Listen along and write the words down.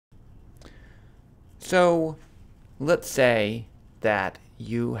So let's say that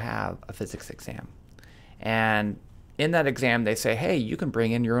you have a physics exam, and in that exam they say, hey, you can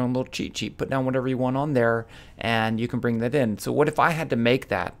bring in your own little cheat sheet, put down whatever you want on there, and you can bring that in. So what if I had to make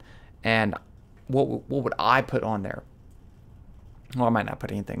that, and what would I put on there? Well, I might not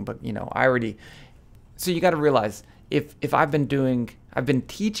put anything, but you know, so you got to realize, if I've been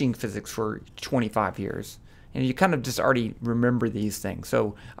teaching physics for 25 years, and you kind of just already remember these things.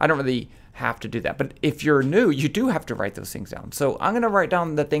 So I don't really have to do that. But if you're new, you do have to write those things down. So I'm going to write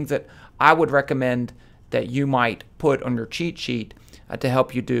down the things that I would recommend that you might put on your cheat sheet to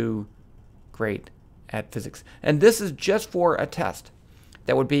help you do great at physics. And this is just for a test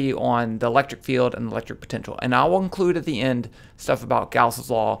that would be on the electric field and the electric potential. And I will include at the end stuff about Gauss's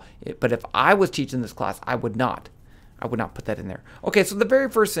law. But if I was teaching this class, I would not put that in there. Okay, so the very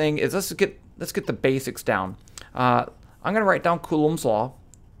first thing is let's get the basics down. I'm going to write down Coulomb's law.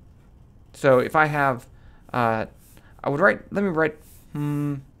 So if I have, okay, I'll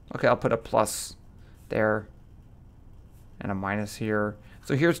put a plus there and a minus here.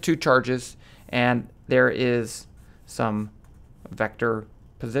 So here's two charges, and there is some vector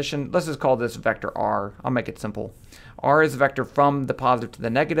position. Let's just call this vector R. I'll make it simple. R is a vector from the positive to the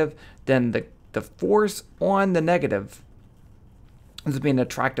negative. Then the force on the negative, this would be an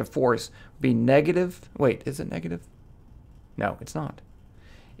attractive force, would be negative. Wait, is it negative? No, it's not.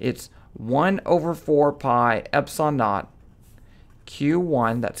 It's 1 over 4 pi epsilon naught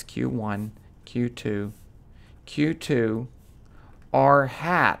Q1, that's Q1, Q2, Q2, R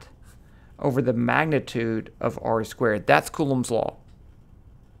hat over the magnitude of R squared. That's Coulomb's law.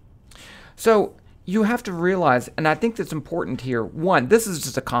 So you have to realize, and I think that's important here, one, this is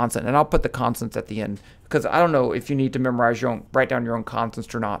just a constant, and I'll put the constants at the end, because I don't know if you need to memorize write down your own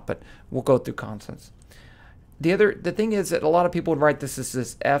constants or not, but we'll go through constants. The thing is that a lot of people would write this as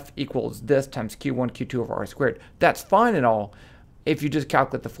this F equals this times Q1, Q2 over R squared. That's fine and all if you just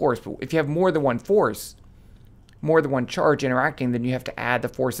calculate the force, but if you have more than one force, more than one charge interacting, then you have to add the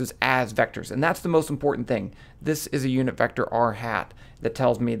forces as vectors. And that's the most important thing. This is a unit vector R hat that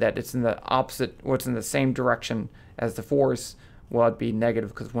tells me that it's in the opposite, or it's in the same direction as the force. Well, it'd be negative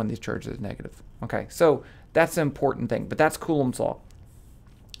because one of these charges is negative. Okay, so that's the important thing, but that's Coulomb's law.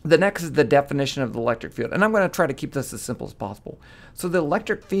 The next is the definition of the electric field, and I'm going to try to keep this as simple as possible. So the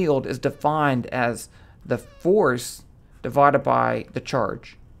electric field is defined as the force divided by the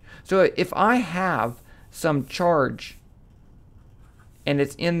charge. So if I have some charge and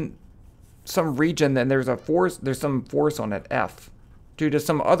it's in some region, then there's some force on it, F, due to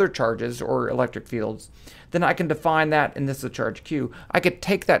some other charges or electric fields, then I can define that, and this is a charge Q. I could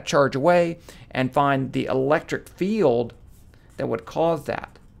take that charge away and find the electric field that would cause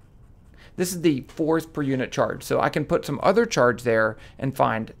that. This is the force per unit charge. So I can put some other charge there and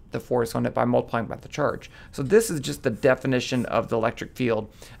find the force on it by multiplying by the charge. So this is just the definition of the electric field.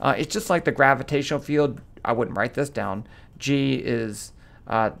 It's just like the gravitational field. I wouldn't write this down. G is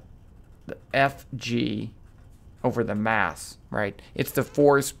the Fg over the mass, right? It's the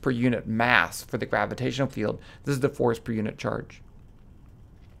force per unit mass for the gravitational field. This is the force per unit charge.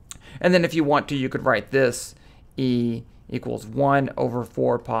 And then if you want to, you could write this, E equals 1 over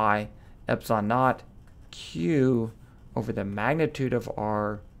 4 pi epsilon naught Q over the magnitude of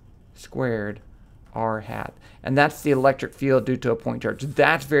R squared R hat. And that's the electric field due to a point charge.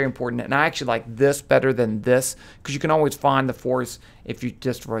 That's very important. And I actually like this better than this, because you can always find the force if you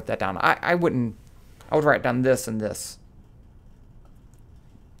just wrote that down. I would write down this and this.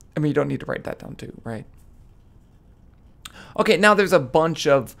 I mean, you don't need to write that down too, right? Okay, now there's a bunch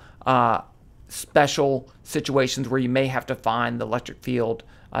of special situations where you may have to find the electric field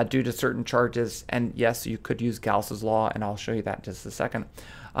due to certain charges. And yes, you could use Gauss's law, and I'll show you that in just a second.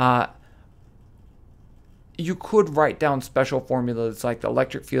 You could write down special formulas like the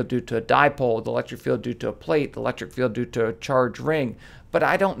electric field due to a dipole, the electric field due to a plate, the electric field due to a charged ring. But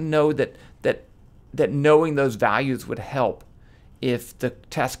I don't know that knowing those values would help if the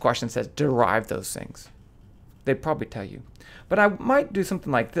test question says derive those things. They'd probably tell you. But I might do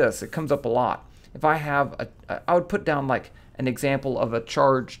something like this. It comes up a lot. If I have I would put down like an example of a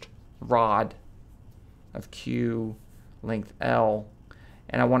charged rod of Q length L,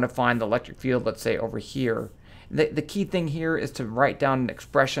 and I want to find the electric field, let's say over here. The key thing here is to write down an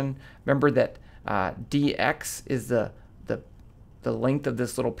expression. Remember that dx is the length of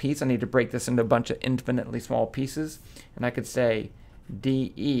this little piece. I need to break this into a bunch of infinitely small pieces, and I could say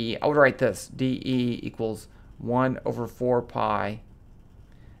dE, I would write this, dE equals 1 over 4 pi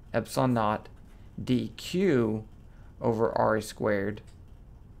epsilon naught dq over r squared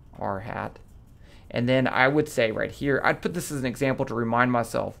r hat. And then I would say right here, I'd put this as an example to remind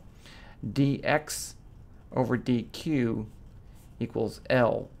myself, dx over dq equals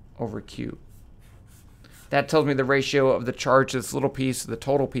L over Q. That tells me the ratio of the charge to this little piece to the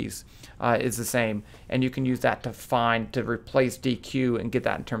total piece is the same, and you can use that to replace dq and get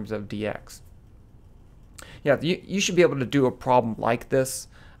that in terms of dx. Yeah, you should be able to do a problem like this.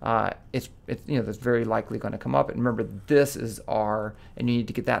 It's that's very likely going to come up. And remember, this is R, and you need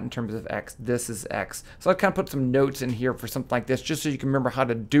to get that in terms of X. This is X. So I kind of put some notes in here for something like this, just so you can remember how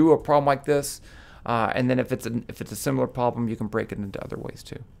to do a problem like this. And then if it's a similar problem, you can break it into other ways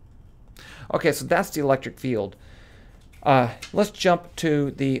too. Okay, so that's the electric field. Let's jump to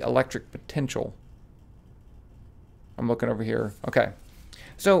the electric potential. I'm looking over here. Okay,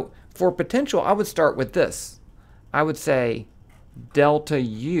 so for potential, I would start with this. I would say delta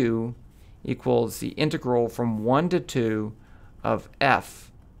U equals the integral from 1 to 2 of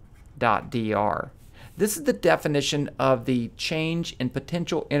F dot dr. This is the definition of the change in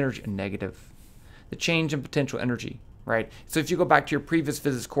potential energy, negative, the change in potential energy, right? So if you go back to your previous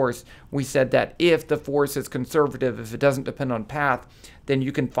physics course, we said that if the force is conservative, if it doesn't depend on path, then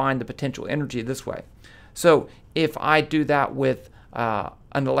you can find the potential energy this way. So if I do that with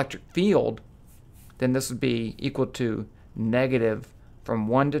an electric field, then this would be equal to negative from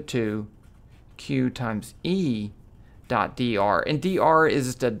 1 to 2 Q times E dot dr. And dr is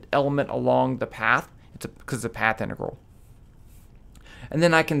just an element along the path. It's because it's a path integral. And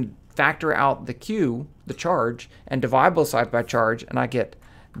then I can factor out the Q, the charge, and divide both sides by charge, and I get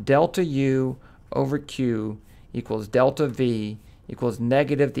delta U over Q equals delta V equals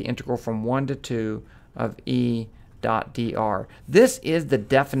negative the integral from 1 to 2 of E dot dr. This is the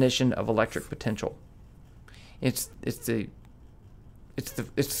definition of electric potential. It's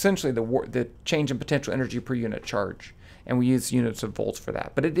essentially the change in potential energy per unit charge, and we use units of volts for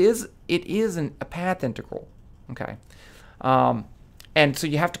that. But it is a path integral, okay? And so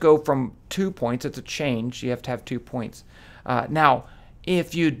you have to go from 2 points. It's a change. You have to have 2 points. Now,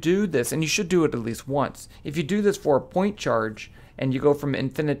 if you do this, and you should do it at least once, if you do this for a point charge and you go from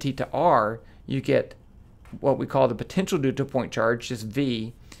infinity to R, you get what we call the potential due to a point charge, just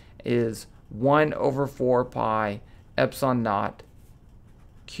V, is 1 over 4 pi epsilon naught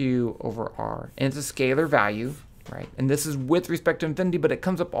Q over R. And it's a scalar value, right? And this is with respect to infinity, but it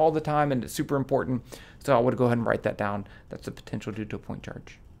comes up all the time and it's super important. So I would go ahead and write that down. That's the potential due to a point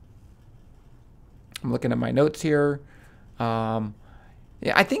charge. I'm looking at my notes here. Yeah,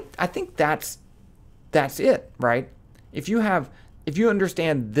 I think that's it, right? If you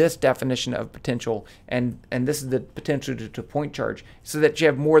understand this definition of potential, and this is the potential due to a point charge, so that you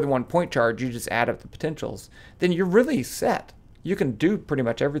have more than one point charge, you just add up the potentials, then you're really set. You can do pretty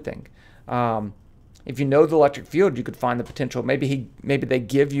much everything. If you know the electric field, you could find the potential. Maybe they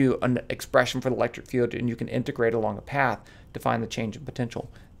give you an expression for the electric field, and you can integrate along a path to find the change in potential.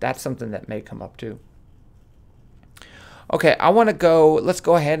 That's something that may come up too. Okay, let's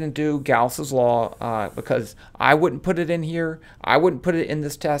go ahead and do Gauss's law, because I wouldn't put it in here. I wouldn't put it in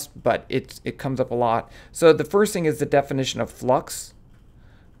this test, but it comes up a lot. So the first thing is the definition of flux.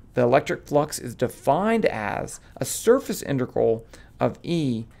 The electric flux is defined as a surface integral of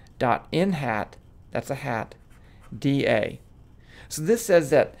E dot n hat, that's a hat, dA. So this says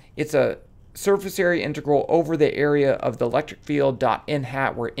that it's a surface area integral over the area of the electric field dot n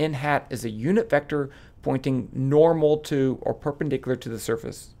hat, where n hat is a unit vector pointing normal to or perpendicular to the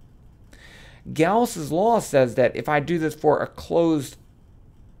surface. Gauss's law says that if I do this for a closed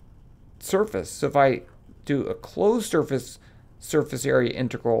surface, so if I do a closed surface area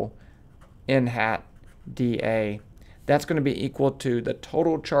integral n hat dA, that's going to be equal to the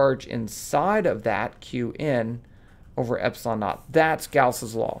total charge inside of that Qn over epsilon naught. That's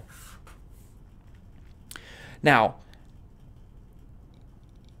Gauss's law. Now,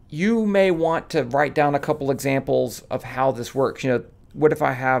 you may want to write down a couple examples of how this works. What if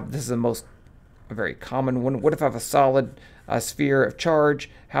I have, this is a very common one, what if I have a solid sphere of charge?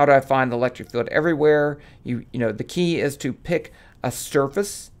 How do I find the electric field everywhere? The key is to pick a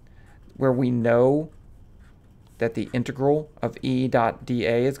surface where we know that the integral of E dot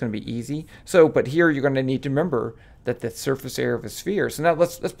dA is going to be easy. So, but here you're going to need to remember that the surface area of a sphere. So now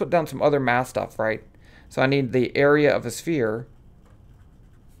let's put down some other math stuff, right? So I need the area of a sphere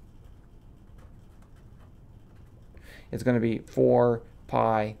is going to be 4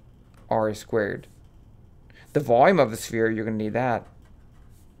 pi r squared. The volume of a sphere, you're going to need that,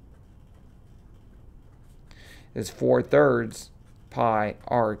 is 4/3 pi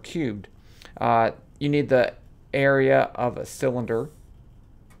r cubed. You need the area of a cylinder.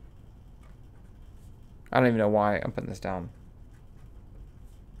 I don't even know why I'm putting this down.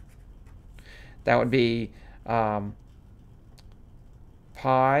 That would be pi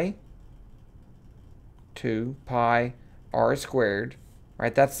 2 pi r squared,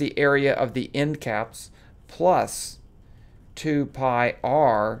 right? That's the area of the end caps, plus 2 pi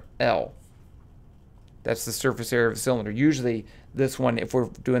r L. That's the surface area of a cylinder. Usually this one, if we're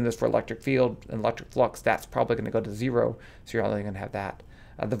doing this for electric field and electric flux, that's probably going to go to 0, so you're only going to have that.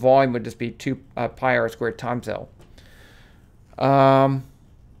 The volume would just be 2 pi r squared times L.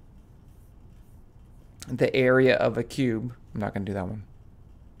 The area of a cube, I'm not going to do that one.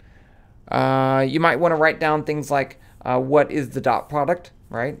 You might want to write down things like what is the dot product,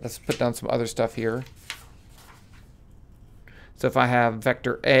 right? Let's put down some other stuff here. So if I have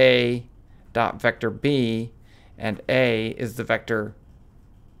vector A dot vector B, and A is the vector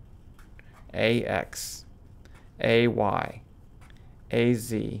AX, AY,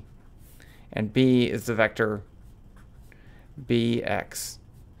 AZ, and B is the vector BX,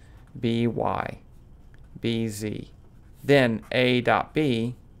 BY, BZ. Then A dot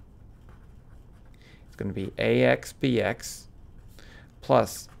B is going to be AX, BX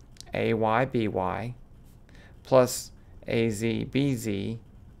plus AY, BY plus AZ, BZ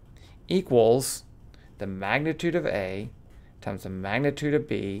equals the magnitude of A times the magnitude of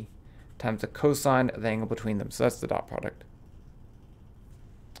B times the cosine of the angle between them. So that's the dot product.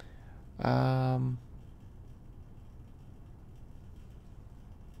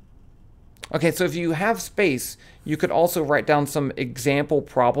 Okay, so if you have space, you could also write down some example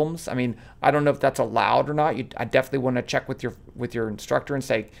problems. I mean, I don't know if that's allowed or not. I definitely want to check with your instructor and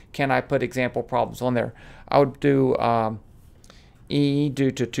say, can I put example problems on there? I would do E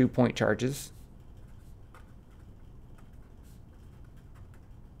due to 2-point charges.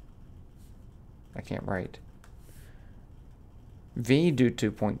 I can't write. V due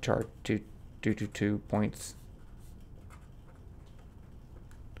to 2 points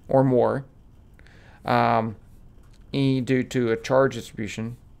or more. E due to a charge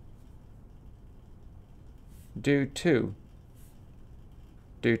distribution due to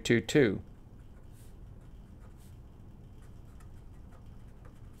 2.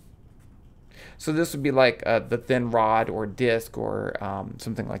 So this would be like the thin rod or disc or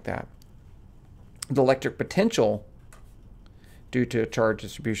something like that. The electric potential due to a charge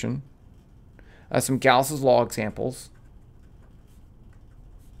distribution. Some Gauss's law examples.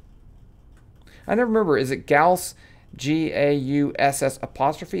 I never remember, is it Gauss, G-A-U-S-S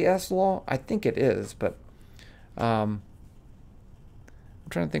apostrophe S law? I think it is, but I'm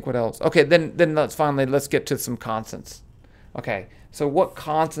trying to think what else. Okay, then let's get to some constants. Okay, so what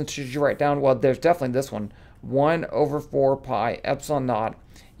constants should you write down? Well, there's definitely this one. 1 over 4 pi epsilon naught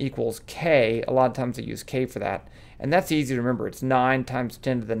equals K. A lot of times they use K for that. And that's easy to remember. It's 9 times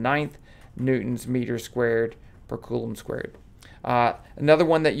 10 to the 9th newtons meters squared per Coulomb squared. Another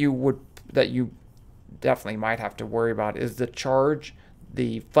one that you definitely might have to worry about is the charge,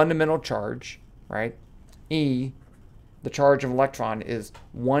 the fundamental charge, right? E, the charge of an electron is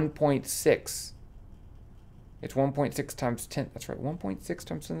 1.6. It's 1.6 times 10. That's right, 1.6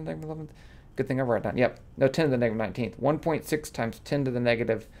 times 10 to the negative 11th. Good thing I wrote it down. Yep, no, 10 to the negative 19th. 1.6 times 10 to the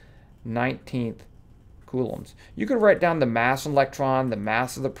negative 19th coulombs. You could write down the mass of an electron, the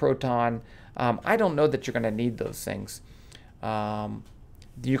mass of the proton. I don't know that you're going to need those things.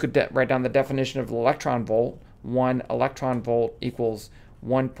 You could write down the definition of the electron volt. 1 electron volt equals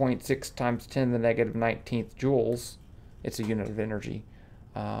 1.6 times 10 to the negative 19th joules. It's a unit of energy.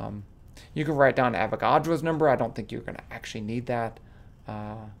 You can write down Avogadro's number. I don't think you're going to actually need that.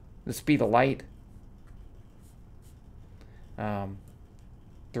 The speed of light,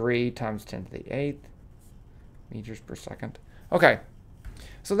 3 times 10 to the 8th meters per second. Okay,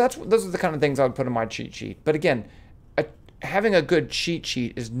 so those are the kind of things I would put in my cheat sheet. But again, having a good cheat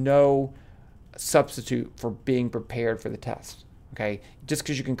sheet is no substitute for being prepared for the test. Okay, just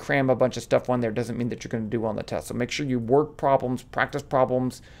because you can cram a bunch of stuff on there doesn't mean that you're going to do well on the test. So make sure you work problems, practice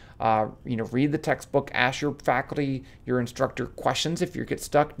problems, read the textbook, ask your faculty, your instructor questions if you get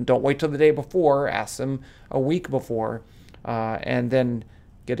stuck. Don't wait till the day before, ask them a week before, and then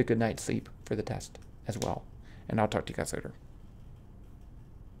get a good night's sleep for the test as well. And I'll talk to you guys later.